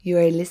You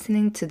are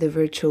listening to the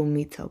virtual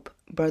meetup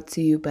brought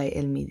to you by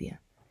El Media.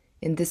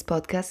 In this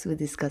podcast, we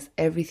discuss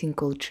everything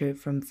culture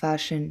from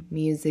fashion,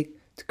 music,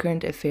 to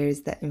current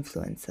affairs that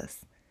influence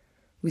us.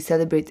 We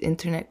celebrate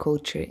internet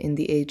culture in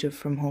the age of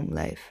from home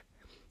life.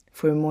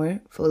 For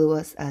more, follow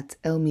us at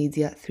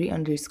elmedia 3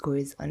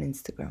 underscores on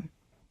Instagram.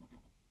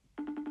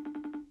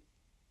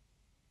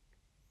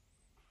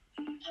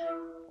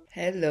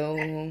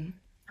 Hello,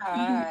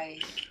 Hi.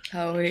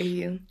 how are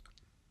you?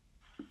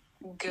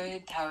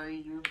 Good. How are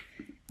you?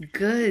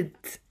 Good.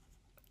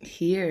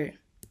 Here,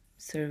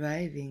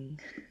 surviving.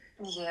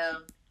 Yeah,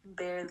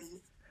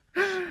 barely.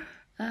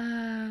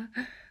 Ah,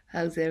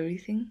 how's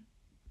everything?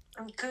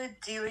 I'm good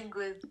dealing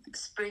with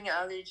spring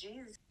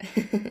allergies.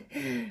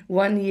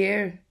 1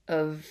 year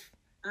of,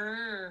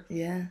 Mm.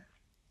 yeah,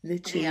 The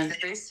literally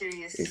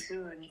anniversary is is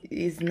soon.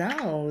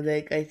 now.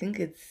 Like, I think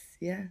it's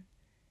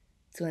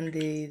when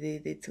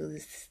they told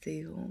us to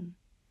stay home.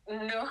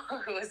 No,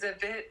 it was a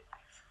bit.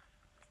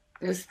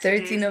 It was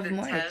 13 Today's of the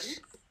March. 10th.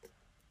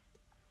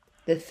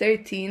 The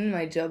 13,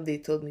 my job, they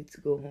told me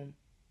to go home.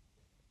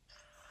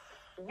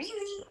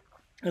 Really?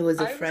 It was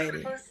a I was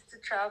Friday. supposed to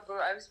travel.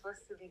 I was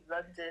supposed to leave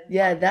London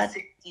Yeah, on the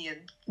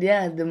 16th.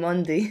 Yeah, the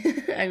Monday.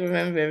 I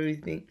remember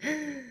everything.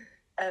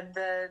 And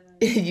then.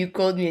 You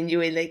called me and you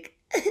were like,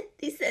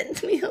 they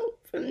sent me home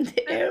from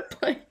the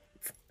airport.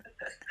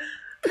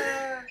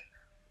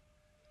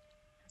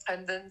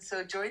 And then,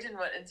 so Jordan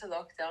went into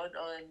lockdown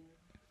on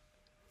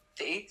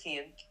the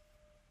 18th.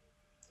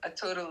 A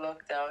total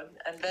lockdown.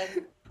 And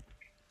then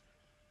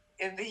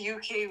in the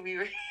UK, we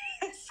were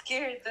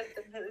scared that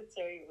the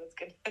military was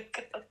going to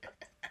come.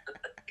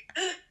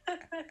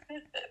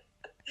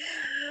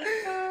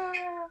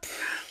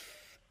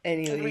 And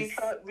we Anyways,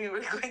 thought we were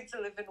going to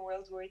live in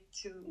World War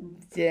II.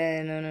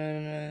 yeah, no.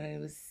 It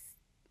was.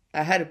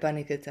 I had a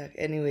panic attack.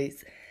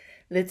 Anyways,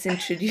 let's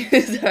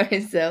introduce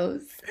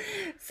ourselves.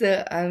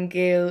 So, I'm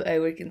Gail. I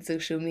work in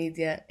social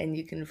media, and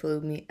you can follow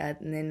me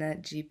at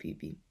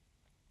NenaGPB.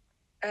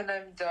 And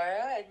I'm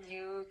Dara, and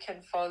you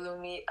can follow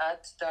me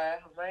at Dara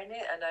Hamarne,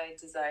 and I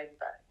design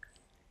bags.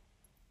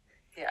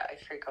 Yeah, I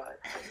forgot.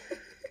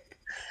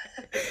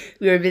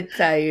 We're a bit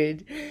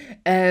tired.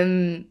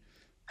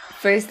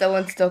 First, I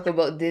want to talk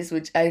about this,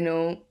 which I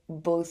know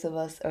both of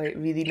us are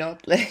really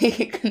not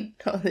like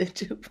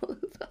knowledgeable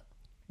about.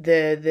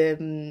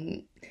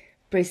 The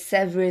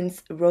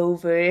perseverance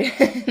rover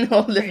and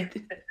all of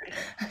this.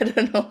 I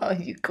don't know how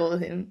you call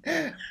him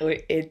or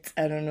it.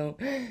 I don't know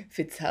if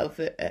it's half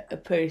a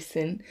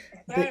person.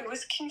 Yeah, But I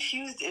was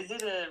confused. Is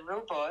it a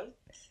robot?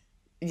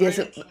 yes,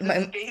 Or it's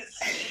the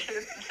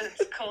spaceship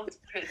that's called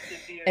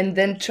Perseverance. and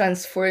then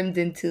transformed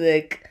into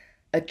like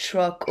a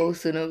truck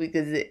also, no,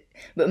 because it.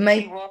 But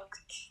He walked.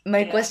 my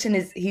Yeah. question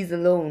is, he's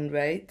alone,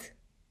 right?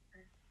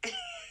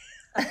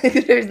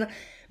 There's no,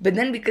 but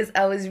then because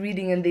I was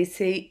reading and they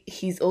say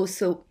he's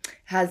also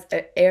has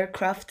an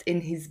aircraft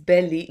in his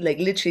belly, like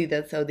literally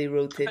that's how they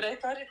wrote But it. I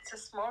thought it's a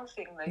small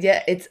thing. Like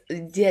Yeah,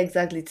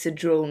 exactly. It's a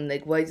drone.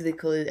 Like, why do they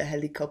call it a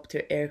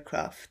helicopter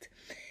aircraft?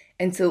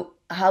 And so,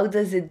 how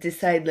does it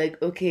decide?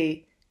 Like,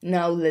 okay,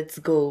 now let's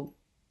go.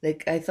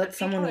 Like, I thought But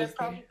someone people are was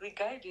there. probably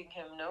guiding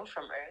him, no,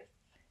 from Earth.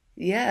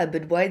 Yeah,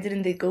 but why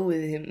didn't they go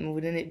with him?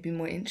 Wouldn't it be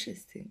more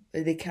interesting?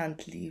 Like, they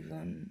can't leave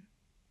on.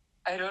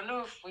 I don't know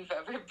if we've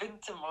ever been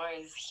to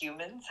Mars.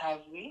 Humans,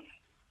 have we?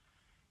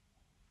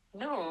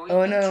 No.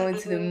 Oh no,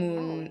 it's the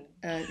moon.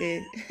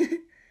 Okay.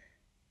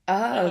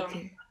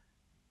 Okay.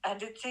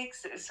 And it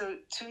takes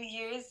 2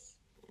 years.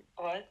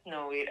 What?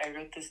 No, wait. I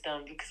wrote this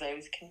down because I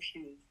was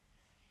confused.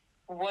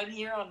 1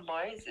 year on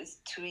Mars is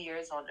 2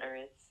 years on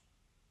Earth.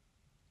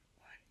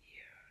 1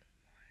 year on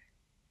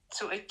Mars.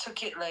 So it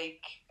took it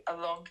like a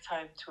long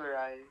time to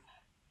arrive.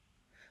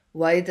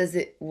 Why is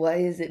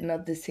it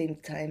not the same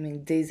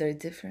timing? Days are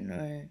different,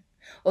 or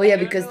oh yeah,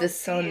 because the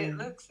sun.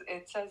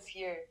 It says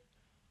here,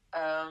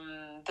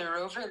 the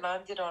rover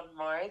landed on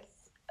Mars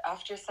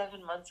after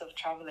 7 months of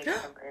traveling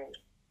from Earth.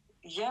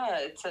 Yeah,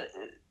 it's a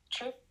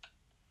trip.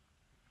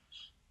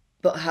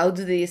 But how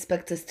do they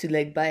expect us to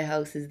like buy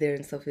houses there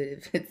and stuff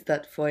if it's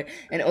that far?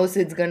 And also,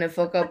 it's gonna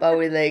fuck up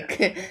our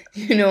like,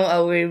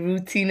 our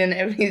routine and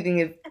everything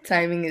if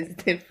timing is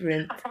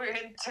different. Our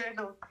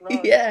internal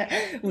clock. Yeah,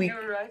 you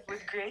arrive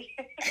with gray.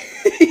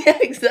 Yeah,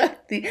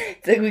 exactly.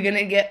 It's like we're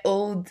gonna get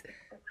old.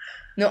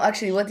 No,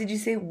 actually, what did you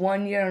say?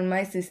 1 year on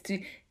mice is 2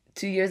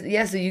 years.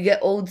 Yeah, so you get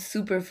old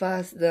super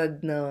fast.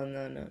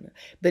 No.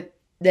 But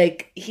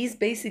like he's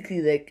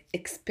basically like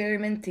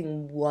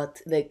experimenting what?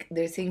 Like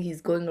they're saying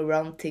he's going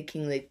around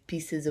taking like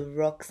pieces of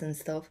rocks and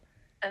stuff.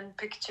 And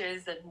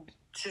pictures and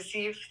to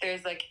see if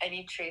there's like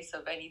any trace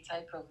of any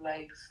type of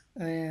life.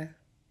 Oh yeah.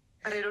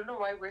 But I don't know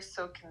why we're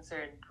so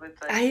concerned with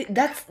like.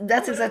 That's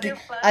exactly.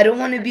 I don't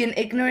want to be an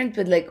ignorant,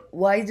 but like,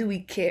 why do we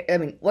care? I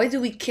mean, why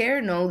do we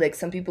care? No, like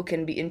some people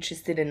can be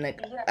interested in like.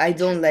 Yeah, I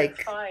don't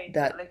like fine,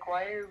 that. Like,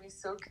 why are we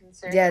so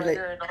concerned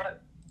whether or not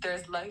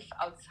there's life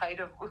outside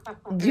of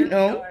do you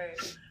know?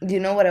 Do you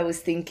know what I was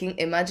thinking?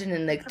 Imagine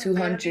in like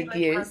 200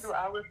 years.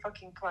 Our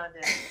fucking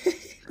planet.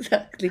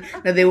 Exactly.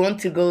 Now they want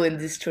to go and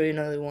destroy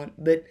another one,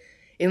 but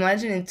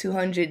imagine in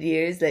 200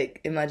 years, like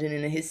imagine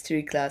in a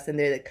history class, and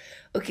they're like,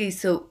 okay,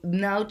 so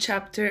now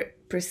chapter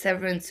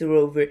Perseverance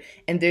Rover,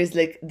 and there's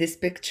like this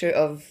picture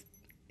of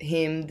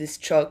him, this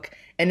truck,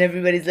 and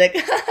everybody's like,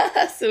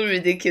 so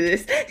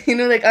ridiculous.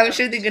 Like I'm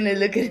sure they're gonna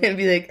look at it and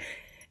be like,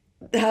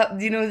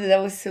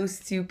 that was so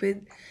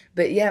stupid.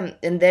 But yeah,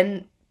 and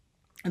then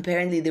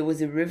apparently there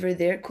was a river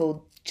there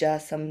called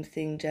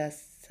Jasarta,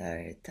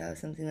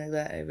 something like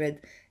that. I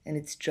read, and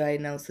it's dry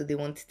now, so they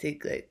want to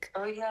take like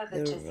Oh yeah, the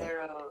the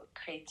Jezero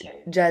crater.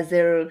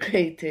 Jazero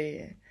crater.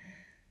 Yeah.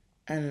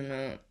 I don't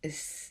know.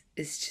 It's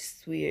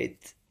just weird.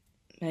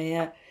 But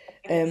yeah.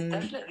 It's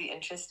definitely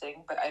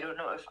interesting, but I don't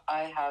know if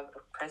I have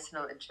a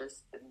personal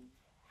interest in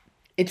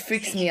It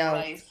freaks me out.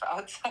 life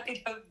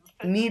outside of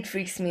Me, it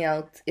freaks me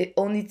out. It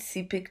only to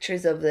see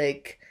pictures of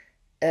like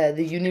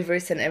the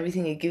universe and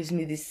everything. It gives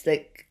me this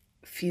like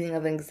feeling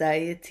of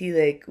anxiety.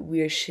 Like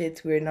we're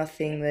shit. We're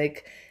nothing.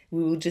 Like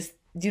we will just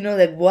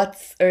like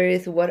what's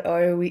Earth? What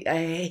are we?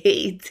 I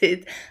hate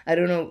it. I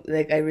don't know.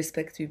 Like I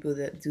respect people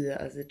that do that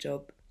as a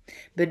job.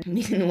 But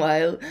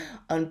meanwhile,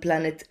 on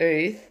planet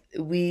Earth,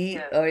 we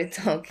are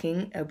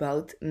talking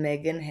about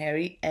Meghan,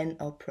 Harry, and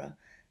Oprah.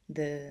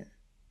 The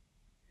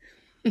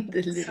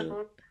the little.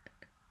 So,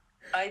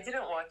 I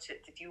didn't watch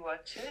it. Did you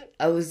watch it?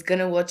 I was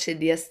gonna watch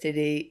it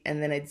yesterday,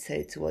 and then I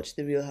decided to watch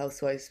The Real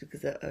Housewives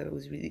because I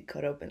was really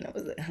caught up, and I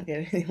was like, okay,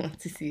 I really want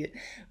to see it.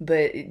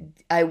 But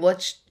I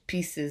watched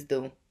pieces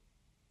though.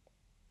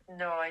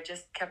 No, I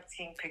just kept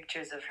seeing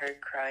pictures of her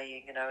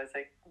crying, and I was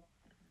like.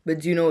 But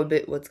do you know a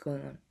bit what's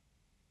going on?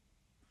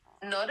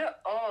 Not at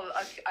all.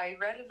 I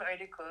read an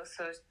article,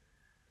 so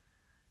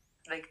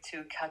like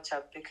to catch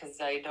up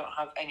because I don't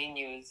have any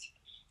news.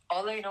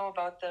 All I know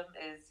about them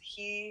is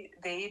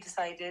they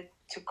decided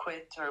to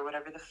quit or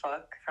whatever the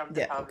fuck from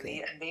the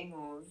family, and they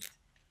moved.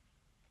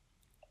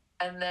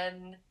 And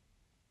then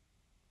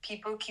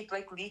people keep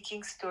like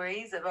leaking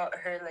stories about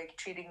her like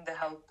treating the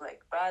help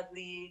like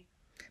badly.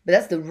 But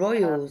that's the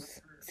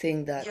royals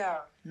saying that. Yeah,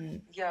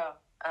 yeah.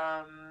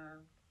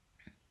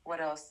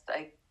 What else?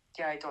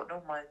 I don't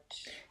know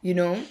much.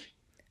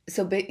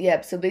 So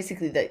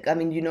basically, like I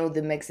mean,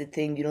 the Megxit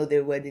thing,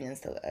 their wedding and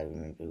stuff. I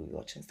remember we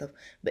watching stuff.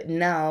 But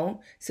now,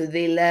 so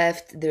they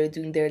left. They're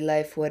doing their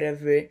life,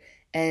 whatever,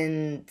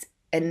 and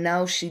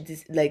now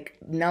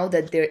now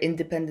that they're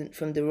independent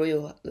from the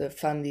royal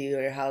family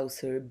or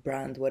house or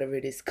brand, whatever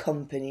it is,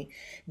 company,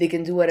 they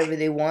can do whatever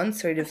they want,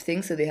 sort of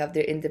thing. So they have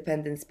their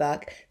independence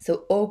back.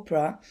 So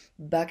Oprah,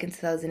 back in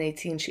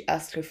 2018, she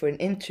asked her for an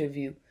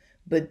interview.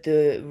 But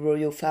the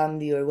royal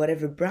family or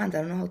whatever brand, I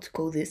don't know how to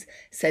call this,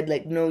 said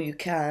like, no, you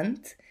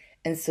can't.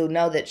 And so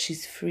now that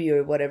she's free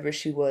or whatever,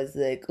 she was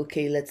like,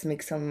 okay, let's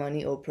make some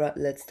money, Oprah,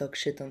 let's talk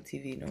shit on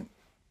TV, no?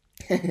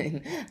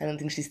 I don't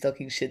think she's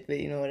talking shit, but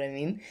you know what I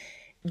mean?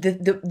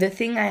 The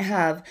thing I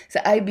have, so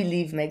I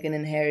believe Meghan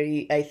and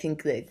Harry, I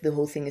think like the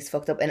whole thing is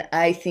fucked up, and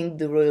I think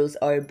the royals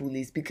are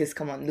bullies because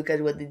come on, look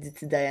at what they did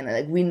to Diana.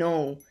 Like we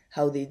know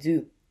how they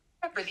do.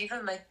 But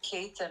even like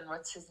Kate and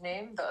what's his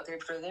name, the other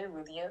brother,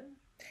 William.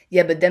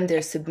 Yeah, but them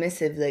they're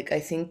submissive. Like I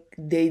think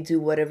they do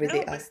whatever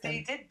they ask them.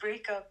 They did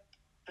break up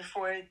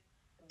before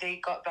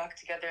they got back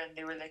together, and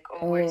they were like,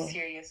 "Oh, we're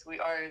serious. We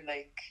are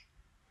like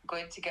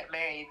going to get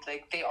married."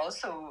 Like they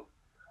also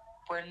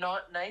were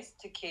not nice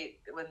to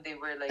Kate when they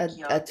were like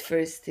young. At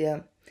first,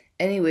 yeah.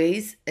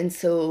 Anyways, and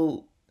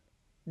so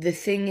the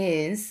thing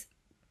is,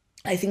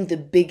 I think the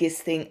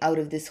biggest thing out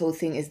of this whole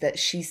thing is that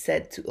she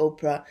said to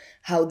Oprah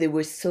how they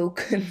were so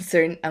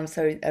concerned. I'm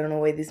sorry, I don't know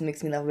why this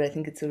makes me laugh, but I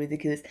think it's so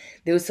ridiculous.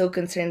 They were so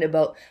concerned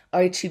about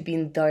Archie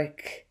being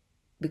dark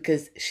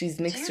because she's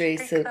mixed race.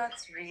 Do you think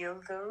that's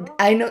real though?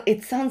 I know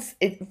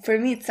for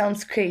me it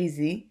sounds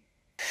crazy.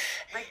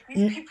 Like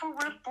these people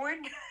were born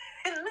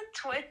in the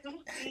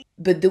 20s.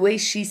 But the way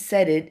she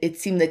said it, it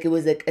seemed like it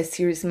was like a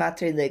serious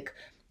matter. Like,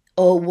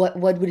 oh, what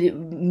would it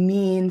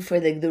mean for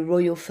like the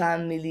royal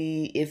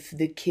family if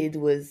the kid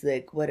was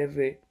like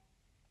whatever?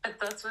 But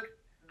that's what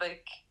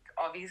like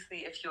obviously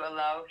if you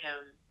allow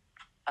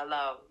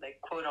like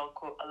quote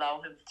unquote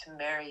allow him to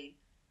marry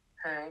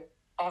her,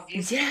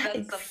 obviously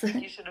that's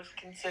something you should have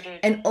considered.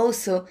 And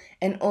also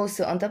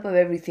on top of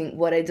everything,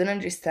 what I don't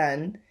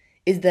understand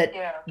is that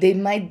they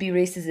might be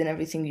racist in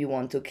everything you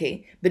want,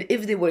 okay? But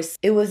if they were,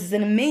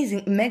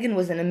 Meghan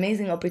was an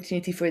amazing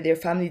opportunity for their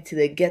family to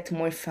like get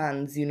more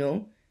fans,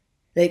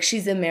 Like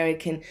she's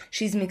American,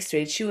 she's mixed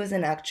race, she was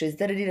an actress,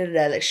 da da da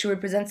da. Like she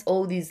represents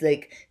all these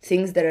like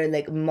things that are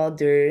like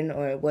modern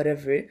or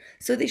whatever.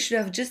 So they should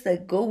have just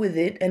like go with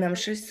it, and I'm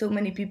sure so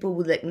many people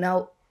would like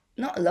now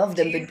not love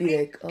them, but be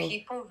like, oh.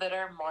 People that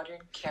are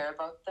modern care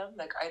about them.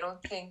 Like I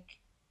don't think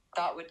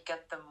that would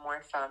get them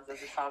more fans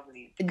as a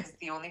family because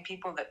the only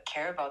people that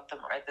care about them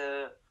are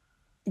the.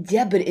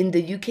 Yeah, but in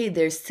the UK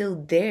they're still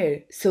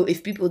there. So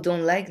if people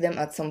don't like them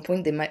at some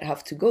point, they might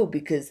have to go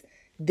because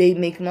they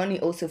make money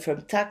also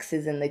from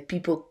taxes and like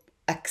people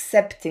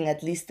accepting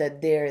at least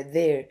that they're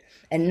there.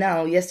 And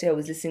now yesterday I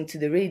was listening to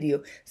the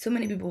radio, so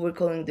many people were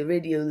calling the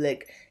radio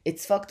like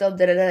it's fucked up,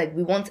 da da da. Like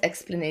we want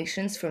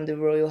explanations from the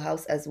royal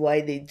house as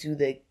why they do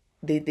like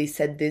they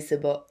said this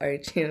about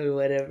Archie or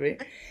whatever.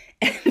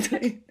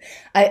 And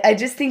I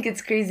just think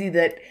it's crazy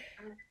that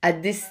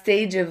at this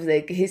stage of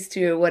like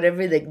history or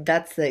whatever, like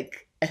that's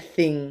like a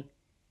thing,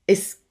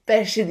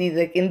 especially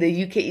like in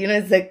the UK. You know,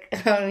 it's like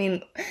I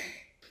mean,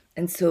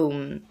 and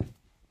so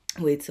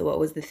wait, so what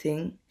was the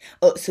thing?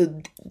 Oh, so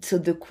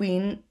the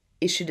Queen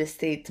issued a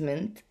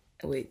statement.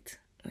 Wait,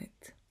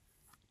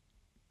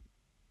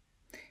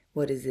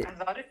 what is it?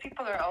 A lot of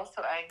people are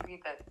also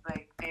angry that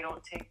like they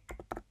don't take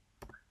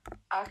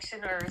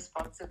action or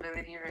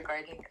responsibility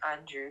regarding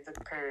Andrew the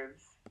perv,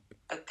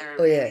 but they're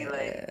Oh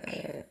really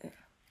yeah,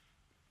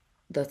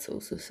 that's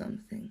also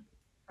something.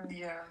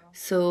 yeah.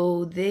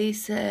 So they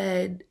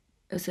said,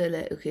 so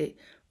like, okay,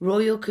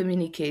 royal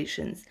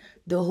communications.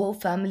 The whole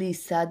family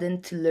is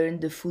saddened to learn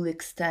the full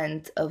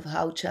extent of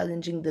how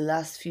challenging the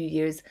last few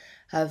years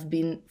have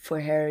been for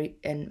Harry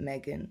and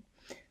Meghan.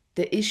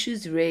 The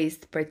issues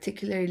raised,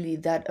 particularly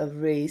that of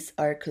race,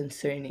 are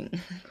concerning.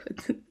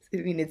 I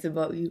mean, it's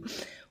about you.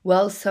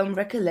 While some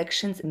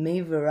recollections may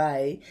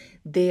vary,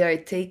 they are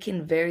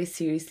taken very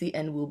seriously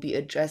and will be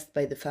addressed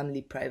by the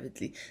family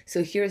privately.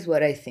 So here's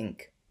what I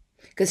think.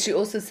 Because she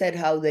also said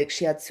how like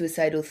she had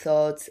suicidal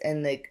thoughts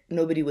and like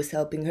nobody was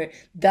helping her.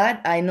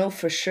 That I know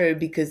for sure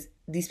because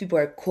these people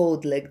are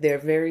cold. Like they're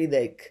very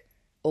like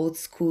old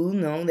school.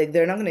 No, like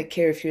they're not gonna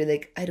care if you're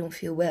like I don't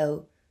feel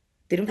well.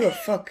 They don't give a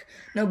fuck.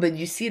 No, but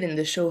you see it in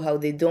the show how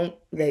they don't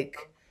like.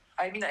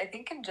 I mean, I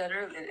think in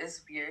general it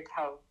is weird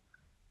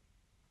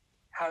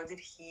how did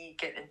he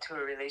get into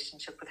a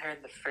relationship with her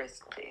in the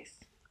first place?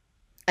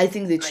 I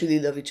think they Like- truly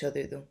love each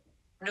other though.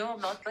 No,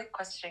 I'm not like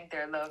questioning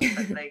their love,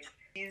 but like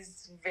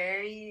he's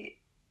very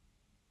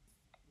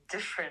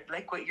different.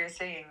 Like what you're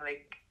saying,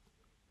 like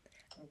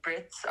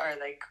Brits are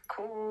like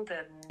cold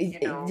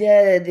and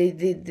Yeah,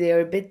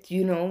 they're a bit,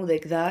 you know,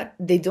 like that.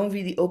 They don't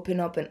really open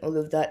up and all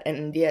of that.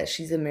 And yeah,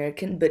 she's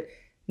American, but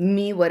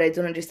me, what I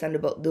don't understand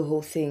about the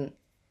whole thing,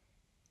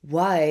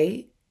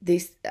 why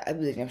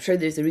I'm sure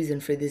there's a reason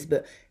for this,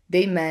 but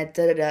they met,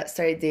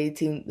 started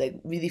dating, like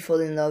really fall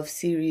in love,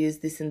 serious,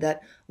 this and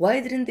that. Why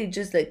didn't they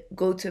just like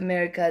go to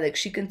America? Like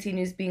she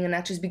continues being an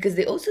actress because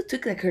they also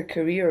took like her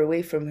career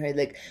away from her.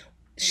 Like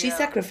she Yeah.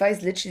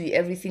 sacrificed literally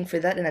everything for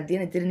that, and at the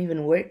end it didn't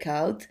even work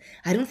out.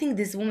 I don't think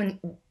this woman,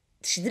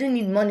 she didn't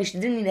need money, she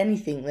didn't need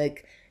anything,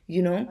 like,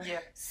 you know? Yeah.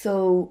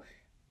 So,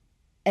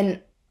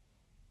 and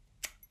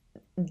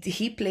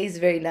he plays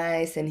very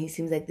nice and he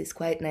seems like this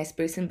quite nice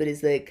person, but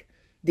it's like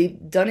they've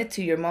done it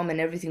to your mom and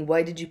everything.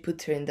 Why did you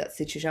put her in that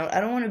situation? I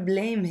don't want to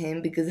blame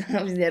him because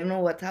obviously I don't know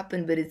what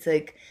happened, but it's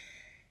like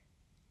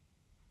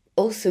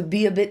also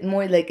be a bit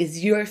more like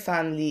is your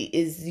family,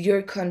 is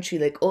your country,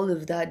 like all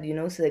of that, you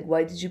know? So like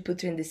why did you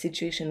put her in this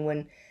situation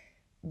when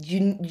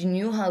you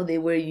knew how they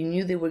were, you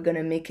knew they were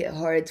gonna make it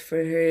hard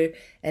for her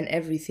and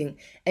everything.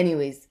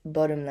 Anyways,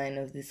 bottom line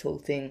of this whole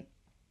thing,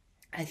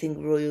 I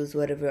think royals,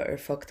 whatever, are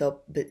fucked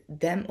up, but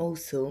them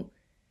also.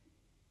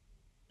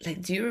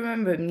 Like, do you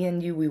remember me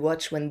and you? We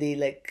watched when they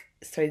like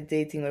started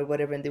dating or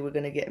whatever, and they were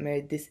gonna get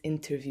married. This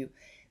interview,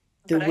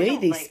 the But way I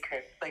don't they like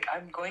her. Like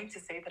I'm going to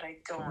say that I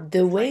don't.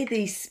 the It's way like,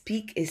 they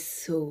speak is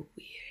so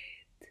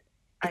weird.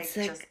 It's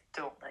I like just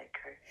don't like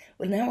her.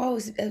 well, now I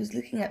was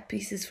looking at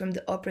pieces from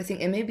the opera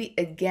thing, and maybe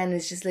again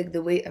it's just like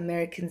the way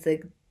Americans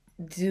like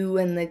do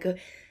and like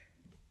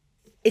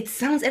it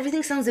sounds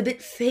everything sounds a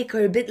bit fake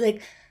or a bit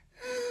like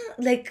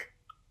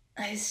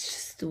it's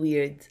just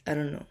weird. I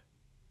don't know.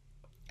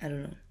 I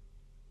don't know.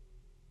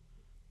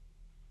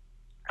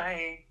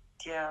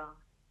 Yeah.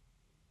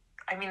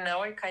 I mean,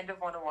 now I kind of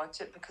want to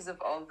watch it because of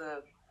all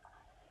the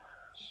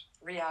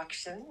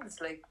reactions,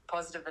 like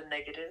positive and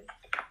negative,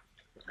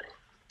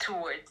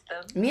 towards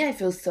them. Me, I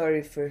feel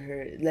sorry for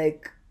her.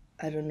 Like,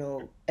 I don't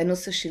know. And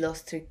also, she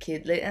lost her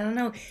kid. Like, I don't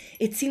know.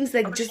 It seems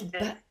like Oh, just she did?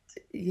 bad.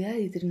 Yeah,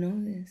 you didn't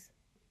know this.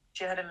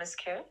 She had a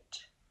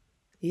miscarriage?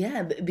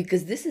 Yeah,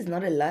 because this is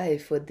not a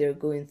life what they're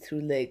going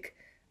through. Like,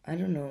 I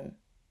don't know.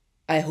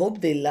 I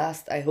hope they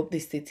last. I hope they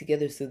stay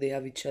together so they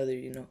have each other,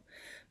 you know.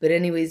 But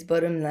anyways,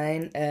 bottom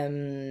line,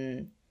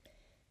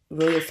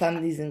 royal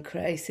families in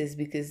crisis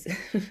because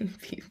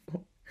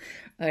people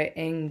are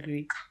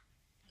angry.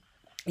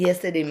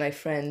 Yesterday my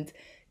friend,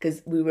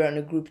 because we were on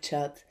a group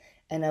chat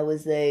and I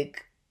was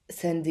like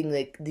sending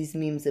like these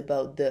memes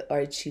about the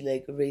Archie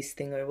like race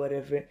thing or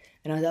whatever,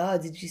 and I was like,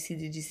 oh, did you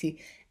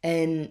see,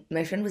 and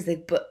my friend was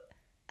like, but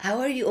how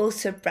are you all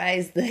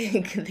surprised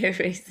like they're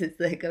racist?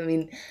 Like, I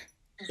mean,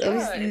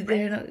 obviously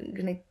they're not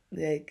gonna,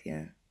 like,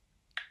 yeah.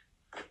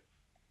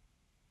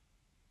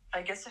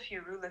 I guess if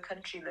you rule a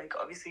country, like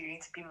obviously you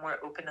need to be more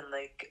open and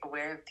like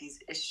aware of these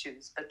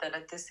issues. But then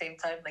at the same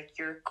time, like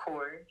your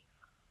core,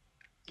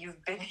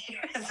 you've been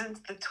here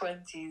since the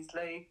 20s.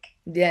 Like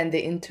Yeah, and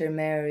the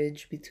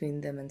intermarriage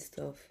between them and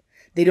stuff.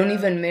 They don't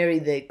even marry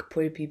like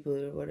poor people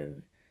or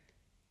whatever.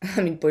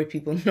 I mean, poor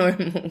people,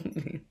 normal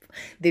people.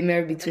 They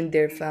marry between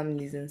their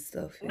families and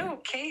stuff. Yeah. No,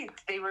 Kate,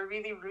 they were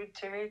really rude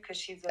to her because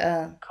she's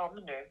a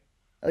commoner.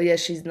 Oh yeah,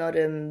 she's not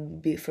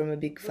from a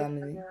big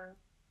family.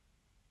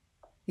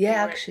 Yeah, They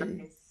weren't actually.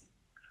 nice.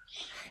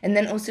 And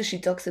then also she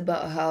talks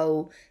about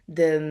how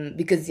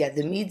because yeah,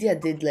 the media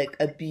did like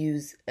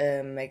abuse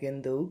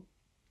Meghan though,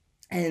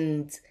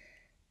 and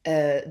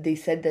they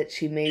said that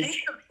she made They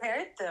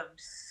compared them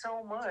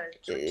so much,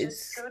 which is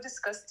it's so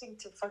disgusting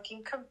to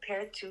fucking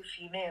compare two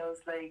females.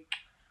 Like,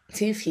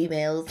 two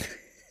females.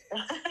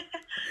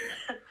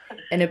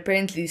 And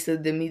apparently, so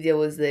the media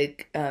was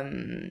like,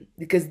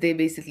 because they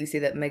basically say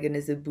that Meghan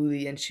is a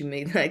bully, and she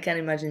made. I can't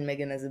imagine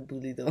Meghan as a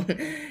bully though.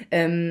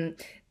 um,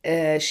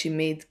 she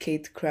made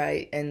Kate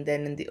cry, and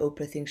then in the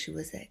Oprah thing, she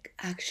was like,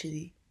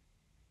 actually,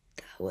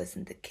 that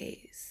wasn't the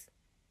case.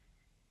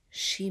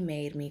 She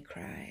made me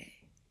cry.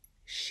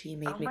 She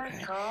made oh me my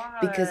cry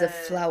god, because of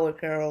flower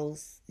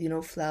girls. You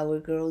know, flower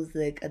girls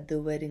like at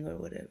the wedding or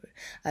whatever.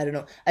 I don't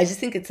know. I just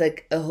think it's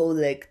like a whole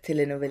like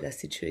telenovela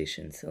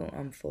situation. So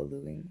I'm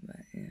following, but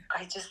yeah.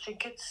 I just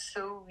think it's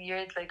so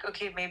weird. Like,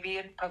 okay, maybe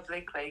in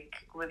public, like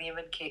William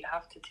and Kate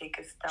have to take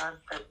a stand,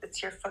 but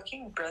it's your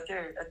fucking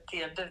brother. At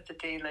the end of the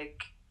day,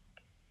 like,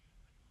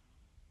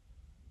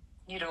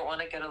 you don't want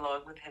to get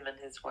along with him and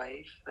his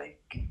wife.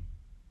 Like,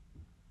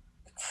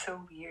 it's so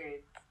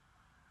weird.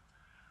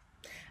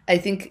 I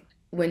think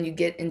when you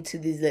get into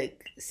these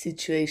like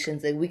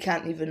situations, like we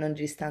can't even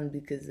understand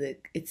because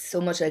like it's so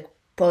much like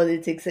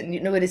politics, and you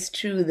know what is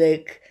true.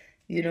 Like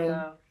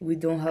Yeah. we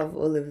don't have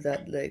all of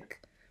that.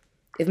 Like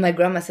if my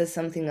grandma says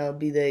something, I'll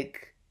be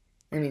like,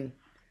 I mean,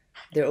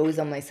 they're always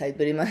on my side,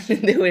 but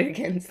imagine they were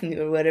against me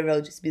or whatever,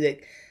 I'll just be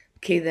like,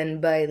 okay, then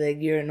bye. Like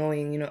you're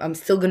annoying. I'm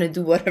still gonna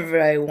do whatever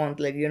I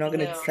want. Like you're not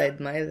gonna Yeah. decide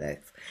my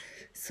life.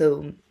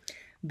 So,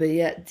 but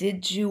yeah,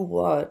 did you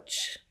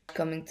watch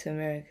Coming to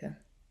America?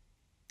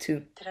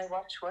 2. Did I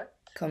watch what?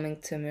 Coming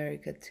to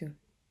America 2.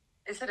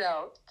 Is it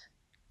out?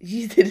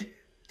 You did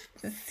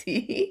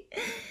see?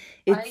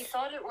 I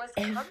thought it was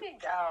coming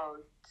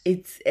out.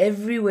 It's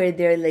everywhere.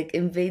 They're like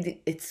invading.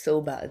 It's so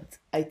bad.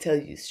 I tell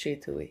you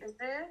straight away. Is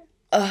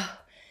it?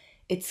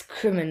 It's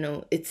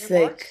criminal. It's You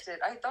like watched it.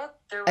 I thought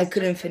there was I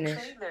couldn't just a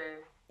finish. trailer.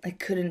 I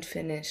couldn't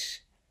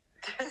finish.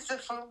 There's a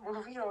full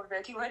movie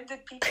already. When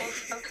did people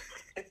film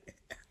it?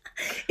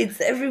 It's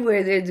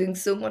everywhere. They're doing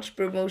so much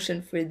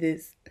promotion for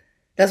this.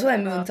 That's why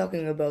I'm even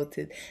talking about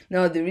it.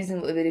 No, the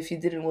reason, but if you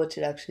didn't watch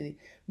it actually,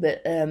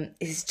 but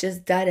it's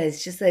just that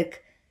it's just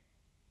like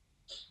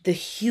the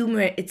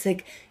humor. It's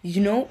like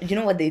you know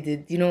what they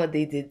did. You know what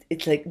they did.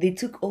 It's like they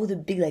took all the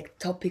big like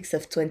topics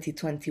of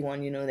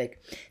 2021.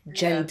 Like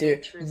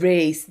gender,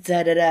 race,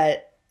 da da da.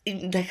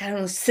 Like I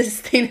don't know,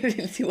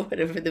 sustainability,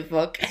 whatever the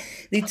fuck.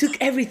 They took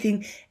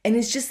everything, and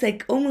it's just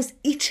like almost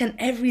each and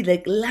every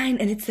like line,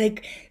 and it's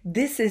like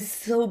this is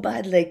so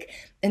bad. Like,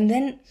 and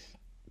then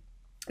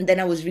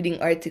I was reading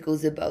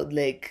articles about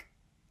like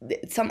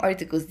some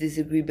articles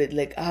disagree, but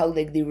like how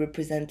like they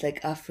represent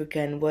like Africa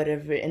and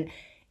whatever, and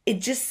it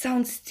just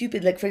sounds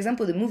stupid. Like for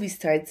example, the movie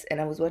starts, and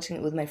I was watching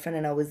it with my friend,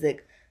 and I was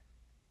like,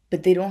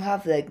 but they don't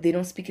have like they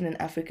don't speak in an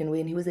African way,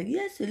 and he was like,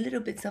 yes, a little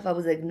bit stuff. I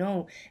was like,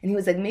 no, and he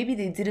was like, maybe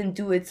they didn't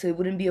do it so it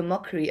wouldn't be a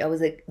mockery. I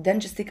was like, then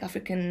just take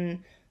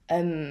African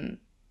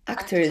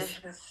actors,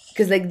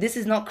 because like this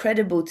is not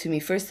credible to me.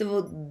 First of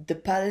all, the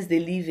palace they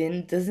live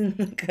in doesn't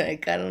look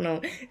like, I don't know,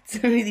 it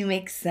doesn't really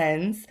make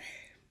sense.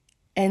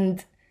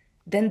 And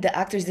then the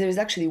actors, there's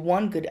actually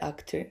one good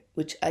actor,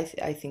 which I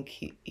think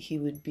he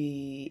would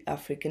be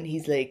African.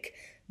 He's like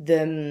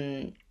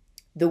the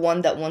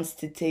one that wants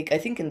to take, I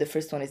think in the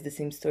first one is the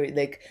same story,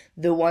 like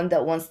the one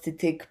that wants to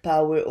take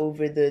power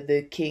over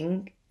the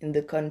king in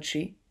the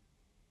country.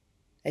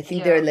 I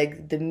think they're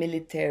like the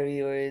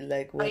military or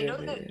like whatever. I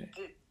know that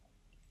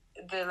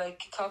the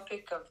like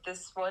topic of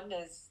this one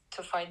is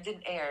to find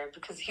an heir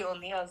because he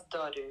only has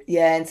daughters.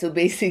 Yeah, and so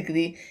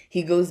basically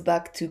he goes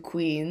back to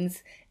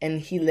Queens, and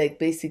he like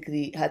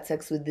basically had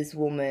sex with this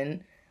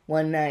woman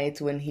one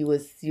night when he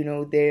was,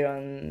 there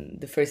on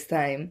the first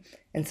time,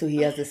 and so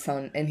he has a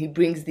son, and he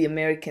brings the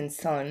American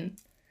son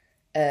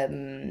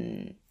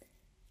to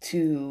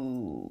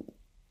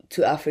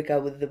Africa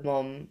with the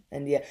mom.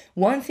 And yeah,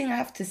 one thing I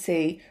have to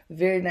say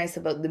very nice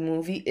about the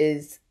movie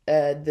is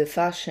the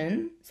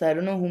fashion. So I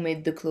don't know who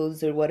made the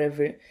clothes or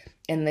whatever,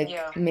 and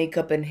like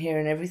makeup and hair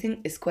and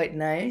everything is quite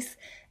nice.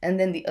 And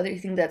then the other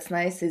thing that's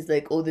nice is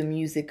like all the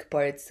music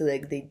parts. So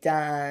like they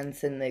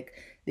dance and like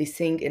they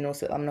sing, and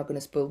also I'm not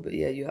gonna spoil, but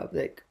yeah, you have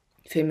like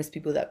famous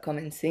people that come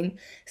and sing,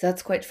 so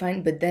that's quite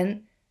fine. But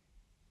then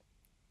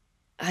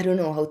I don't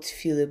know how to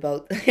feel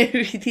about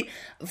everything.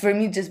 For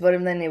me, just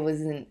bottom line, it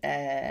wasn't.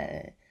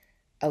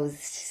 I was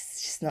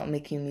just not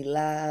making me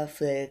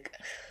laugh. Like,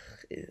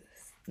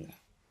 no,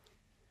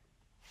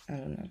 I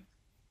don't know.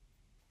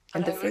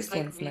 And the first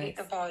one's reading nice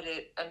about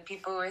it, and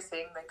people were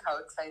saying like how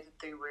excited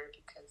they were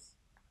because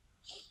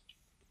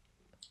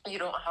you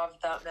don't have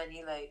that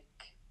many like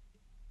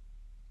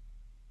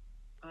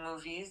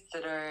movies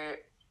that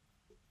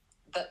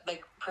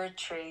like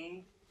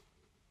portray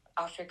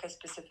Africa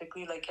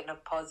specifically like in a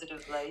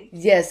positive light.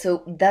 Yeah,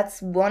 so that's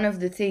one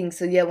of the things.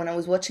 So yeah, when I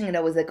was watching it,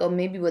 I was like, oh,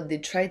 maybe what they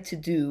tried to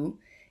do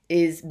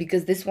is,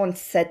 because this one's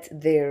set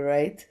there,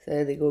 right?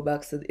 So they go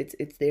back, so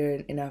it's there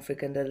in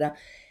Africa and da da.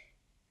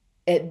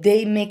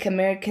 they make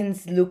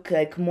Americans look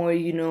like more,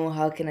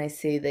 how can I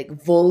say, like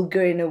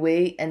vulgar in a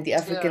way, and the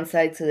African Yeah.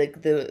 side, so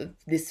like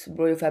this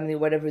royal family,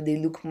 whatever, they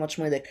look much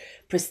more like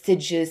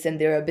prestigious, and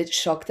they're a bit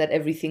shocked at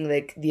everything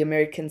like the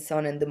American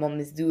son and the mom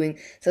is doing.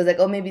 So I was like,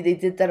 oh, maybe they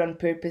did that on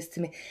purpose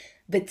to me,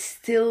 but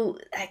still,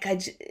 like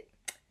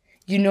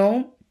you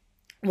know,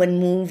 when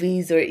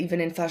movies or even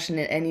in fashion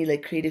and any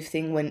like creative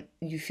thing, when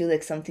you feel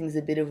like something's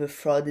a bit of a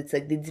fraud, it's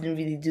like they didn't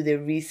really do their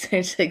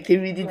research, like they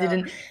really Yeah.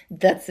 didn't.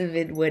 That's a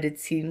bit what it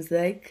seems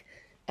like.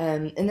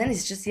 And then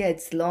it's just, yeah,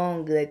 it's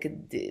long, like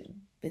it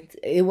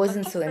But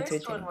wasn't the so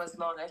first one entertaining for was me.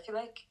 long. I feel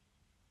like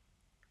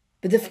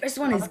But the it's first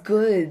one is long.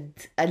 good.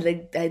 I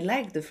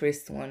like the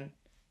first one.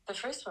 The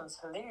first one's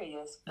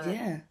hilarious, but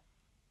Yeah.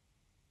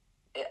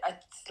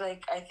 it's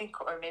like I think,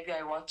 or maybe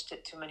I watched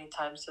it too many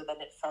times, so then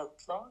it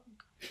felt long.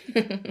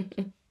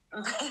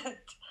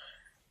 But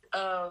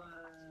um,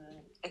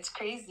 it's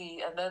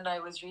crazy. And then I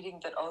was reading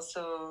that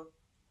also,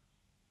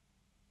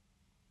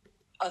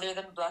 other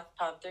than Black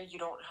Panther, you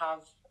don't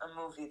have a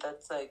movie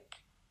that's like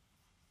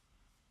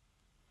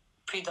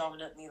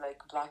predominantly like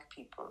black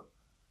people.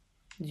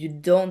 You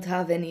don't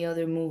have any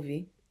other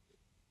movie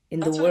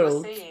in the That's what it was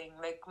world. saying.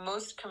 Like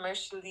most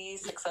commercially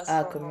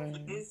successful Come on.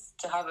 movies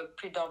to have a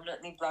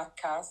predominantly black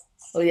cast.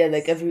 Oh yeah,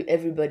 like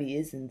everybody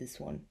is in this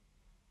one.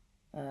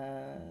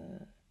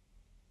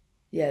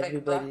 Yeah,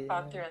 Like Black everybody.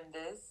 Panther and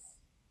this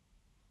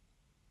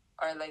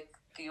are like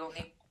the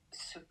only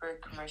super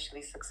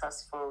commercially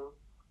successful.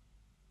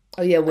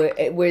 Oh yeah, where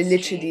Like where street.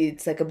 literally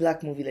it's like a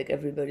black movie, like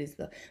everybody's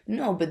black.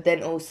 No, but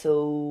then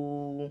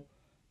also,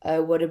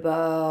 what is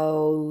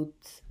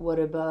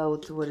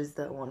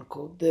that one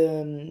called?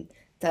 The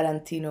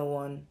Tarantino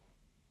one.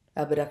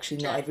 But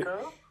actually not every.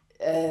 Django.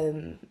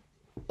 Um.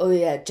 Oh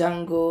yeah,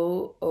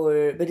 Django,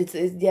 or but it's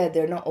yeah,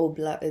 they're not all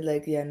black.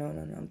 Like, yeah, no,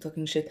 no, no, I'm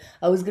talking shit.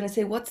 I was gonna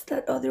say, what's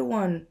that other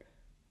one?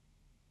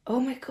 Oh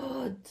my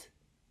god,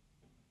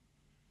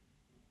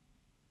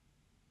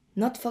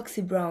 not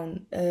Foxy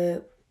Brown.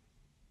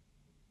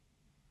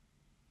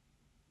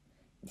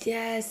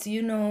 Yes,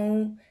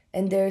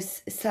 and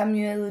there's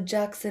Samuel L.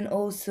 Jackson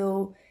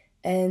also,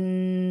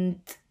 and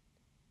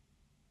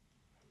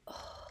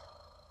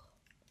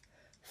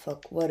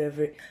fuck,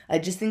 whatever. I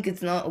just think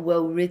it's not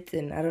well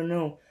written. I don't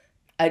know.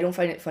 I don't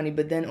find it funny,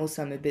 but then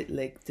also I'm a bit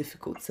like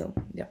difficult, so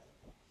yeah.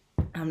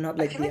 I'm not I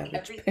like feel the like average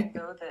everything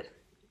though that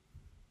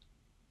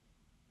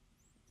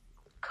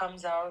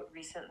comes out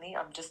recently,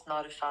 I'm just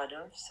not a fan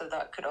of. So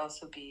that could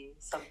also be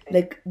something.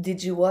 Like,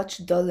 did you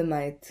watch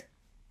Dolomite?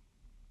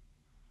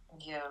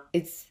 Yeah.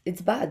 It's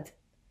bad.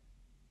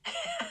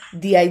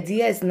 The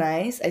idea is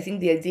nice. I think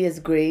the idea is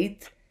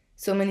great.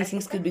 So many I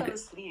things think I could be fell good.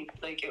 asleep.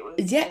 Like it was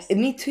Yeah, just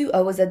me too.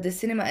 I was at the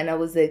cinema and I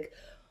was like,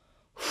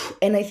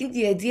 and I think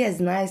the idea is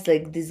nice,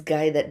 like this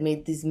guy that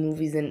made these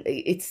movies, and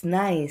it's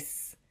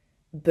nice.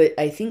 But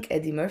I think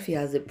Eddie Murphy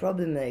has a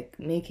problem, like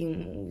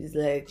making movies.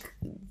 Like,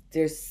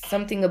 there's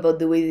something about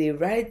the way they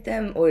write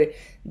them, or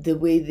the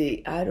way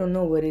they, I don't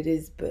know what it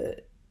is,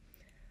 but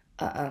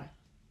uh-uh.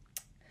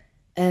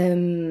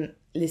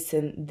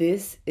 Listen,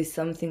 this is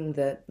something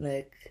that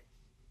like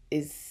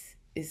is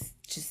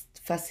just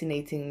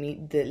fascinating me,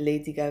 the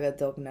Lady Gaga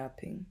dog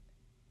napping.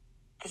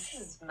 this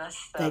is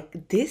messed up.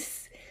 Like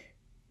this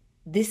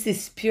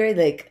is pure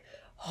like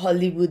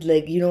Hollywood,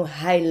 like,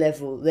 high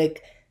level.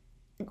 Like,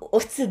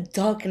 what's a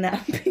dog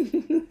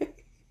napping?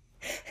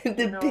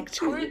 The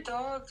picture. Poor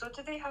dogs. What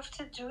do they have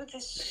to do with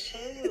this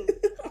shit?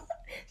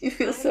 You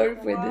feel Like, sorry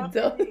for the why?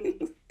 dog.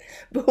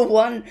 But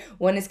one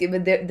is good,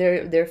 but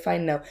they're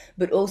fine now.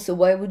 But also,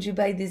 why would you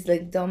buy these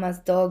like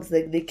dumbass dogs?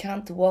 Like, they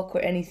can't walk or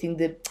anything.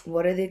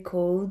 What are they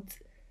called?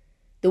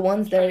 The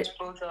ones that French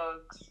are,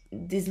 bulldogs.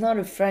 it's not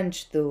a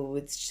French though.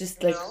 It's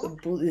just like No?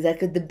 it's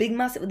like the big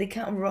massive. They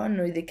can't run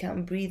or they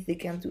can't breathe. They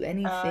can't do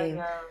anything.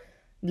 Yeah.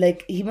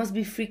 Like, he must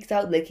be freaked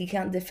out. Like, he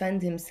can't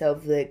defend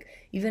himself. Like,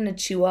 even a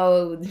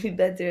Chihuahua would be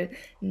better.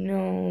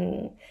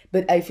 No,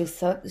 but I feel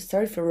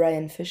sorry for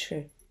Ryan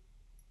Fisher.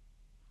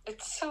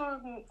 It's so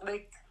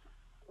like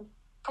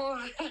poor.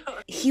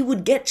 He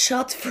would get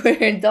shot for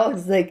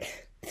dogs.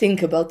 Like,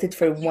 think about it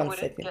for You 1 wouldn't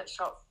second. get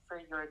shot for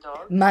your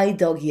dog. My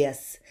dog,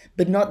 yes,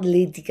 but not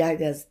Lady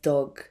Gaga's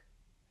dog.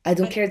 I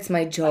don't But care. It's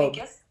my I job.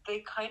 guess they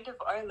kind of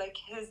are like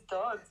his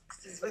dogs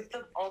because he's with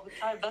them all the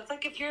time. That's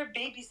like if you're a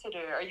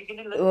babysitter, are you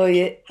gonna let Oh the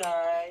yeah. kid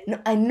die?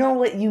 No, I know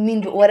what you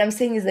mean, but what I'm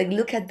saying is, like,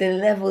 look at the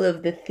level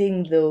of the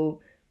thing,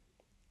 though.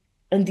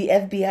 And the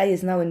FBI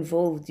is now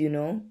involved,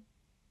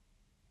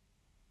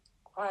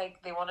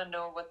 Like they want to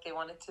know what they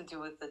wanted to do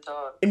with the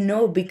dog.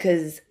 No,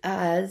 because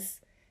as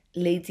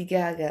Lady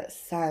Gaga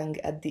sang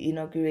at the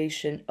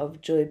inauguration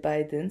of Joe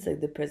Biden's, like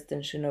the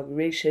presidential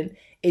inauguration,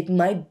 it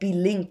might be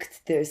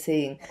linked, they're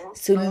saying.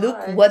 So look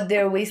God. what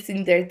they're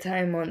wasting their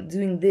time on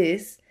doing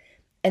this.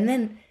 And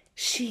then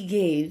she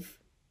gave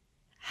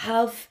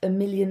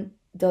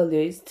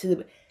 $500,000 to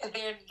the.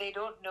 They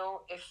don't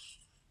know if.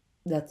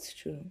 That's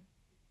true.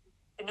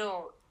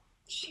 No,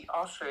 she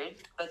offered,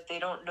 but they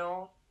don't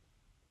know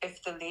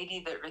if the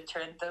lady that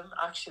returned them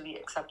actually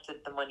accepted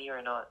the money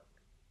or not.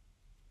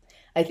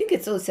 I think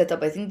it's all set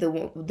up. I think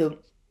the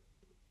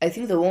I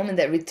think the woman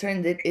that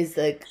returned it is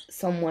like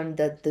someone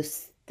that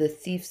the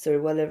thieves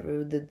or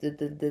whatever,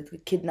 the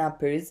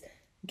kidnappers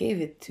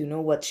gave it to.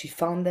 Know what? She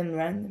found them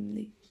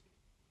randomly.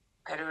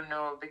 I don't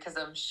know, because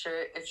I'm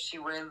sure if she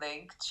were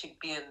linked, she'd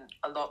be in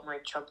a lot more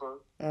trouble.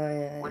 Oh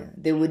yeah.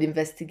 They would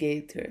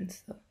investigate her and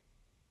stuff.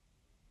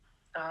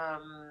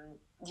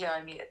 Yeah,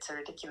 I mean, it's a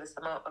ridiculous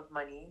amount of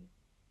money.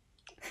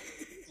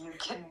 You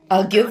can.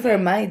 I'll give her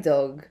my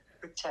dog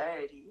for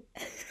charity.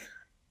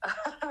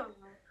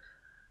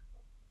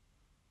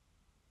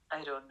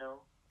 I don't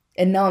know.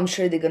 And now I'm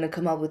sure they're gonna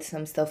come up with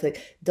some stuff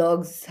like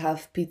dogs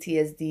have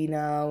PTSD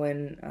now,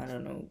 and I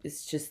don't know.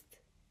 It's just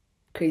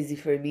crazy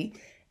for me.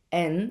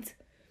 And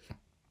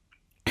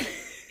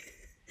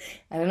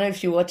I don't know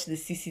if you watched the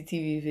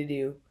CCTV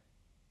video.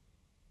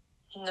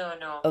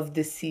 No. Of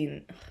the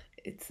scene.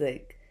 It's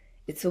like,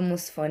 it's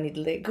almost funny.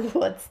 Like,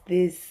 what's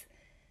this?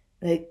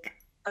 Like.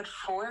 But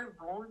 4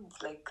 wounds,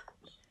 like.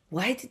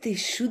 Why did they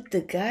shoot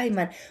the guy,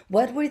 man?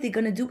 What were they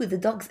gonna do with the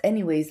dogs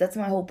anyways? That's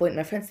my whole point.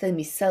 My friends telling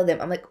me sell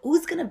them. I'm like,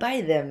 who's gonna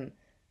buy them?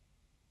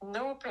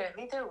 No,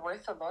 apparently they're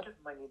worth a lot of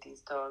money,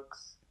 these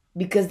dogs.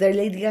 Because they're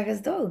Lady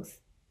Gaga's dogs?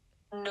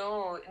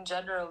 No, in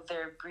general,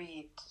 their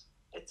breed.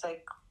 It's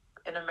like,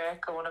 in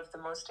America, one of the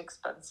most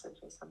expensive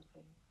or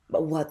something.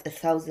 But what,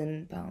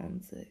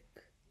 £1,000? Like,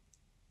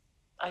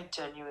 I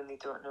genuinely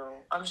don't know.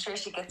 I'm sure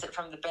she gets it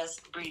from the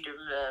best breeder,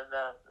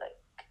 like.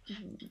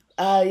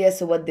 Yeah,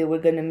 so what, they were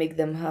gonna make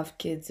them have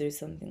kids or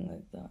something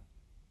like that?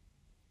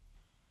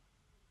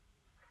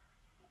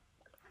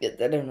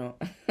 Yeah, I don't know.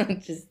 I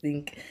just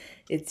think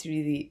it's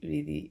really,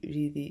 really,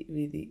 really,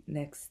 really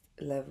next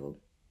level.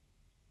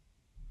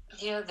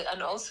 Yeah,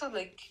 and also,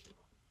 like,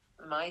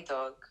 my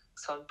dog,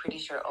 so I'm pretty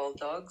sure all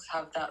dogs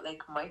have that,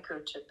 like,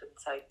 microchip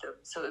inside them.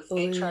 So if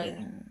they try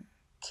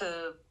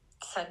to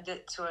send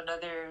it to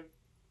another,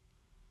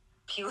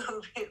 he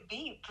will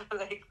beep.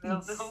 Like,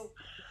 they'll know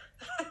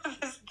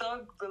this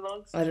dog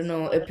belongs to I don't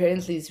know. someone.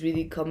 Apparently, it's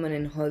really common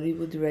in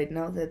Hollywood right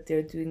now that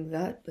they're doing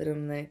that. But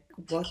I'm like,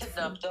 what? To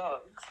kidnap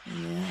dogs.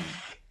 Yeah.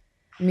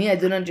 Me, I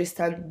don't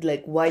understand,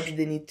 like, why did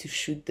they need to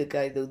shoot the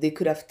guy, though? They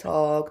could have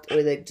talked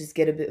or, like, just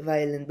get a bit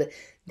violent, but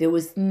there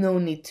was no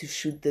need to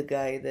shoot the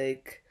guy,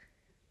 like.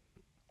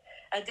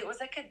 And it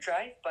was like a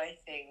drive-by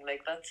thing,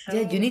 like, that's so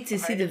Yeah, you need to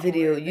see the hardcore,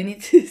 video. like. You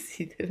need to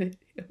see the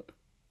video.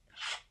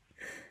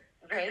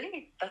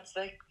 Really? That's,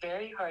 like,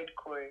 very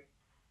hardcore.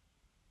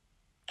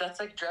 That's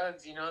like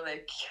drugs, you know,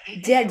 like.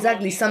 Yeah,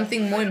 exactly.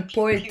 Something more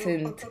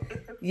important.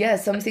 Yeah,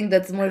 something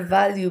that's more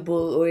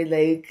valuable, or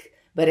like.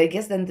 But I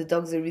guess then the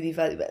dogs are really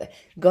valuable.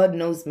 God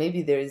knows,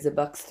 maybe there is a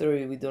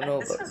backstory we don't know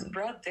about. about. This was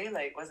broad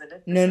daylight, wasn't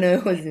it? No,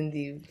 it was in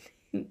the.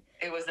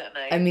 It was at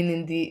night. I mean,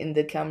 in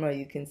the camera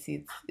you can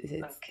see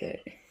it's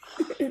okay.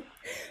 There.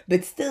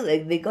 But still,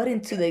 like, they got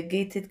into the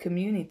gated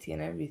community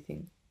and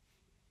everything.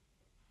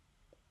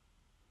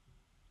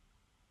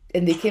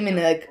 And they came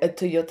in like a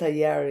Toyota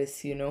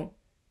Yaris, you know.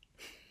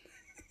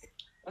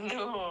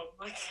 No,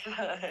 what's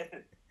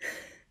that?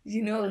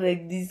 You know,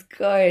 like these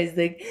cars,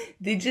 like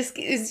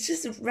it's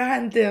just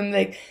random.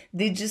 Like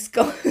they just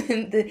go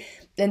and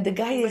the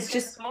guy like is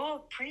just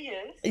small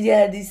Prius.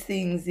 Yeah, these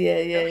things. Yeah.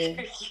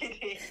 You're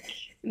kidding.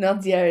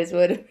 Not Yaris,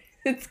 whatever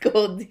it's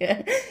called.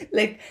 Yeah,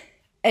 like,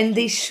 and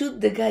they shoot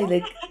the guy.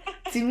 Like,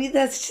 to me,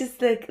 that's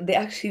just like they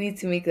actually need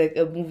to make like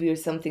a movie or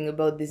something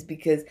about this,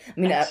 because I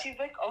mean, she's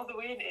like all the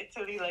way in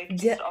Italy, like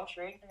just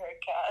offering her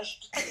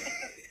cash.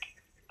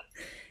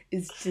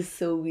 It's just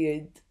so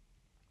weird.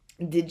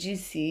 Did you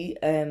see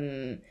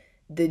the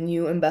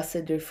new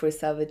ambassador for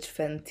Savage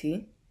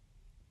Fenty,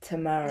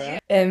 Tamara?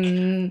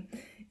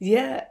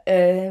 Yeah.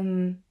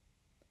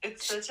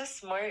 It's such a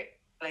smart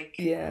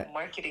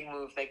marketing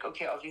move. Like,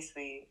 okay,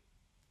 obviously,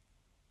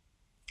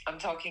 I'm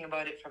talking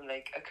about it from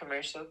like a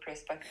commercial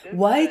perspective.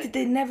 Why did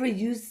they never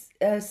use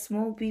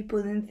small people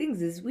in things?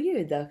 It's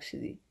weird,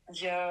 actually.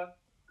 Yeah,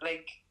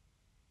 like.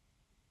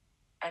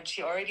 And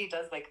she already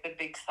does like the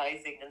big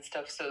sizing and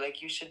stuff, so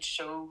like you should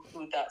show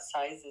who that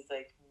size is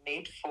like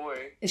made for.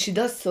 She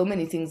does so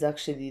many things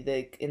actually,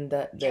 like in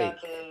that. Like, yeah,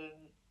 the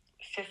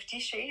 50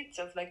 shades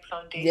of like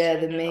foundation. Yeah,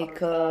 the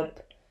makeup,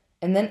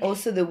 and then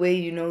also the way,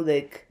 you know,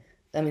 like,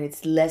 I mean,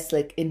 it's less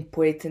like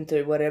important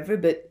or whatever,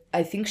 but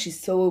I think she's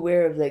so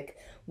aware of like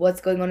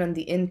what's going on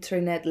the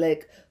internet,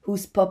 like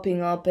who's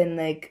popping up and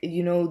like,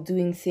 you know,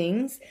 doing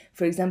things.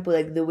 For example,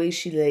 like the way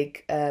she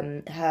like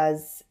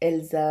has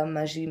Elsa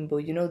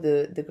Majimbo, you know,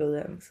 the girl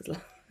that makes us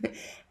laugh.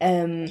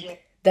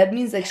 That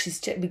means like she's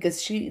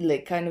because she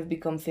like kind of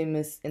become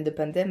famous in the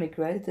pandemic,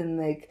 right? And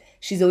like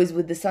she's always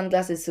with the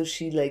sunglasses, so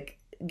she like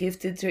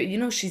gifted her, you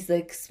know, she's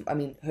like, I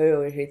mean, her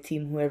or her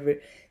team, whoever,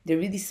 they're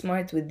really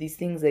smart with these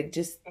things, like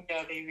just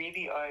they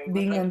really are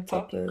being with, like, on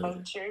top of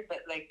culture, but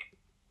like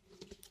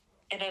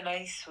in a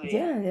nice way.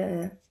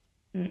 Yeah.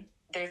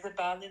 There's a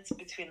balance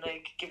between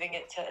like giving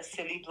it to a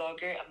silly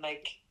blogger and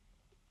like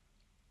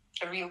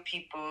real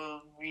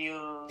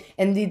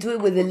and they do it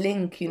with a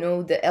link, you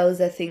know, the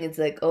Elsa thing. It's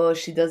like, oh,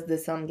 she does the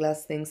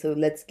sunglass thing, so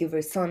let's give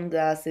her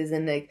sunglasses,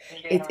 and like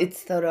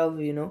it's thought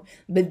of, you know.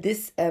 But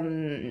this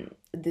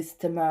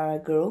Tamara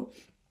girl,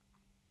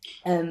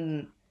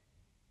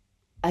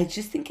 I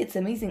just think it's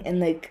amazing. And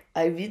like,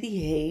 I really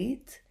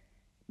hate,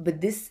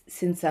 but this,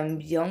 since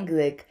I'm young,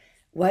 like,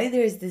 why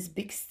there's this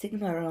big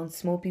stigma around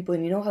small people,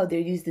 and you know how they're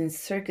used in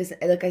circus,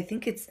 and, like, I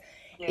think it's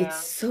Yeah.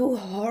 so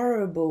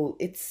horrible.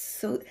 It's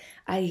so,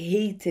 I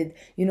hate it.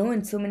 You know,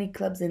 in so many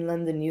clubs in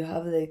London, you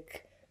have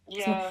like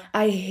small. Yeah.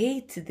 I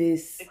hate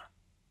this.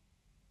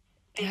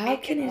 They How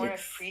make can it it? more a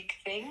freak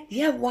thing.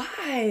 Yeah,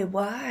 why?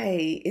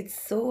 Why? It's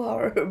so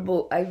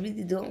horrible. I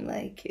really don't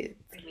like it.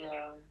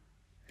 Yeah.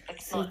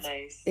 It's So not it's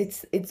nice.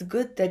 it's it's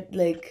good that,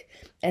 like,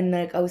 and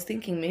like I was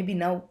thinking maybe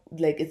now,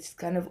 like, it's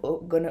kind of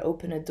gonna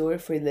open a door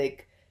for,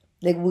 like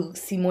we'll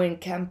see more in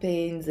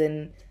campaigns,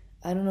 and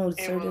I don't know, It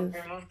sort will of.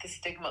 remove the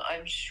stigma.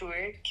 I'm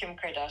sure Kim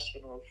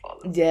Kardashian will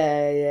follow.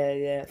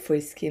 Yeah, for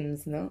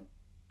Skims, no?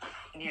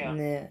 Yeah,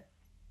 Yeah.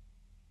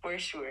 for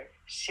sure.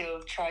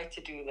 She'll try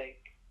to do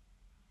like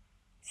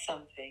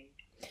something.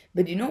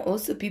 But you know,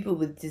 also people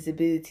with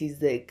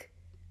disabilities, like,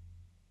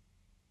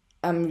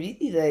 I'm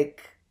really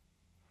like,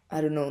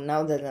 I don't know,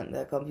 now that I'm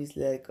like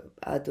obviously like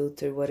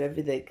adult or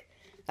whatever, like,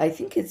 I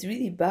think it's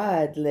really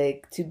bad,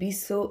 like, to be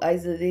so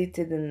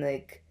isolated, and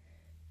like,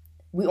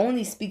 we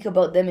only speak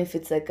about them if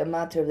it's like a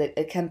matter of like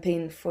a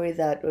campaign for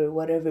that or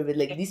whatever. But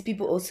like, these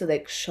people also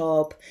like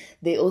shop,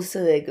 they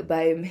also like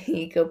buy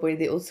makeup, or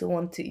they also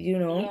want to, you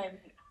know. Yeah,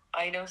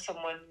 I know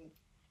someone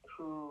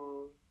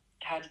who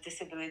had a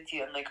disability,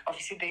 and like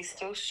obviously they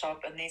still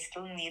shop and they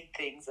still need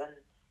things, and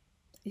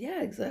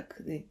Yeah,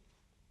 exactly.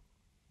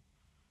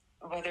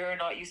 whether or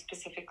not you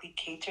specifically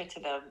cater to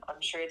them, I'm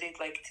sure they'd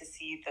like to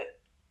see that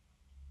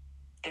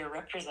they're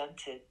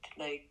represented.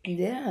 Like,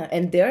 Yeah,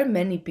 and there are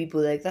many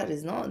people like that.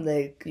 It's not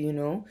like, you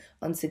know,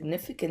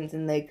 unsignificant,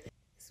 and like,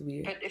 it's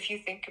weird. but if you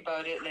think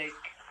about it, like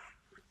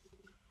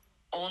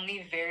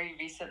only very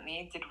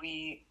recently did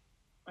we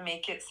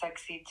make it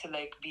sexy to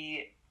like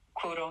be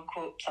quote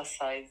unquote plus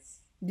size.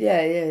 Yeah,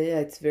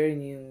 it's very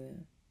new.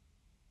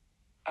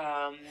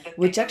 The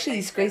Which thing of actually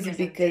like is crazy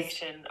because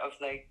representation of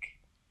like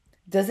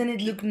doesn't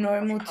it look people of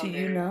normal to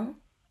you color. now?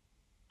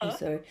 Oh, Huh?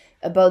 sorry.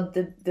 About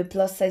the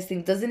plus size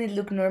thing. Doesn't it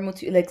look normal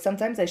to you? Like,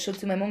 sometimes I show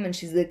to my mom and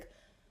she's like,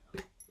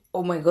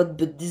 oh my god,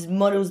 but these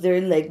models,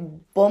 they're like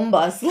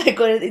bombas. Like,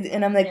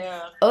 and I'm like,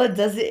 Yeah. oh,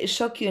 does it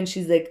shock you? And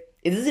she's like,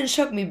 it doesn't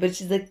shock me, but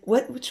she's like,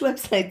 what? Which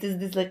website is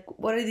this? Like,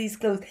 what are these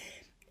clothes?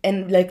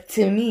 And like,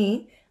 to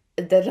me,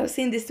 that I was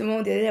saying this to my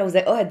mom the other day, I was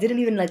like, oh, I didn't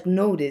even like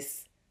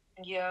notice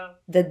Yeah.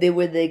 that they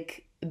were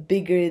like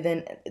bigger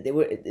than they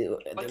What's weren't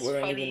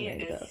even funny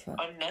like is that fat.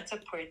 on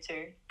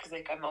Net-a-Porter, because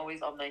like I'm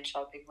always online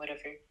shopping,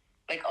 whatever,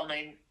 like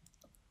online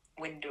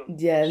window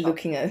Yeah, shopping.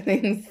 looking at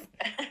things.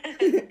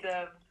 And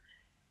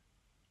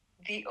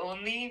the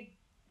only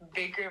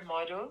bigger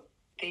model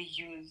they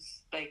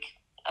use like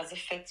as a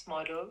fit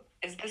model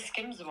is the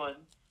Skims one.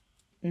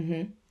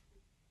 Mm-hmm.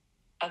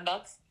 And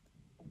that's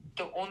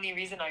the only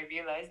reason I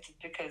realized is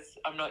because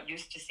I'm not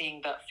used to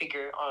seeing that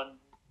figure on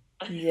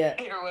Yeah.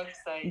 their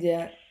website.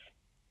 Yeah.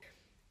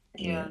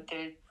 Yeah,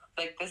 they're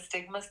like the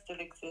stigma still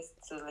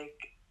exists. So like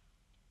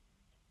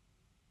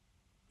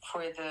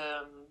for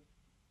the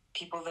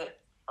people that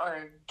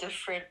are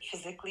different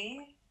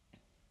physically,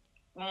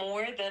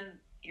 more than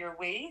your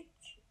weight,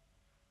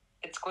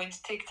 it's going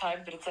to take time,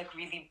 but it's like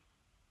really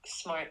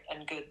smart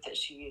and good that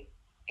she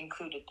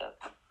included that.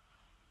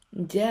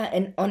 Yeah,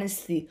 and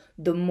honestly,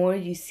 the more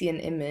you see an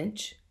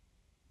image,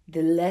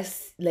 the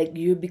less like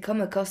you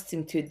become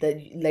accustomed to it, that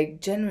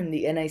like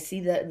genuinely. And I see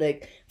that,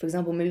 like, for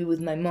example, maybe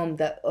with my mom,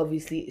 that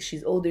obviously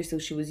she's older, so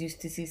she was used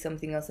to see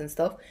something else and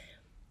stuff.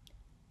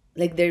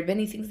 Like, there are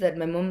many things that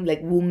my mom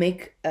like will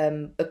make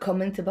a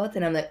comment about,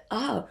 and I'm like,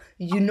 ah,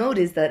 you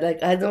notice that,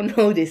 like, I don't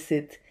notice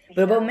it,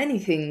 but about many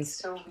things.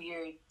 So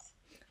weird.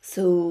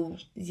 So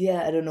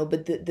yeah, I don't know,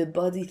 but the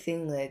body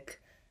thing,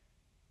 like,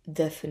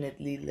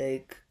 definitely,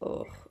 like,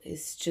 oh,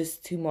 it's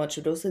just too much.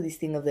 But also this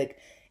thing of like,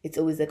 it's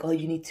always like, oh,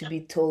 you need to be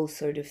tall,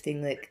 sort of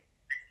thing. Like,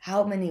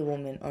 how many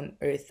women on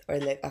earth are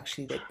like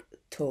actually like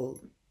tall?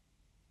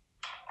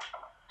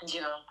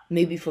 Yeah.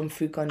 Maybe from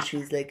free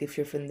countries, like if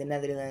you're from the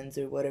Netherlands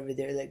or whatever,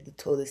 they're like the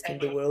tallest in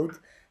the world.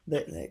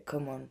 But like,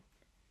 come on.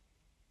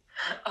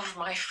 Of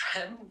my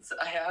friends,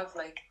 I have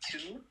like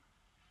two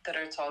that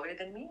are taller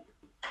than me.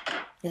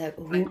 Yeah,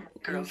 Like who's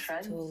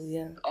girlfriends. tall?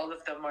 Yeah, All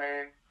of them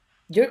are.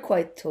 you're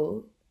quite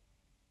tall.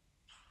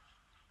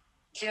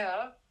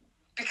 Yeah,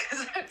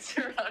 because I'm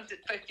surrounded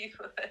by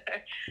people that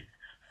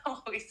are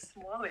always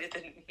smaller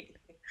than me.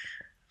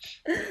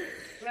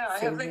 Yeah, I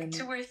So have like funny.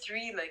 2 or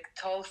 3 like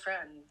tall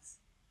friends.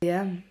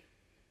 Yeah,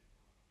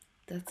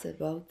 that's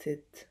about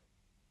it.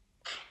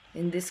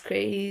 In this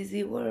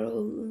crazy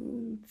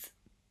world.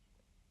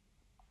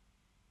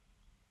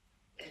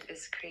 It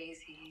is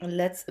crazy.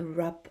 Let's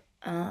wrap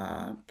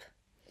up.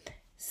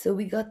 So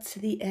we got to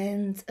the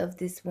end of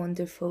this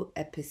wonderful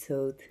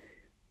episode.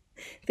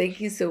 Thank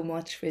you so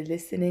much for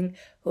listening.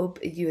 Hope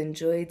you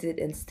enjoyed it,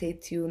 and stay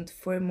tuned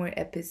for more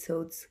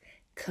episodes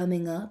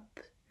coming up.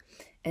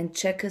 And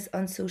check us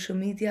on social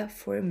media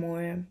for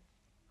more.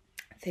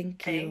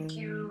 Thank you. Thank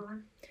you.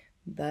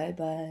 Bye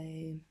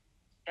bye.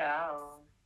 Ciao.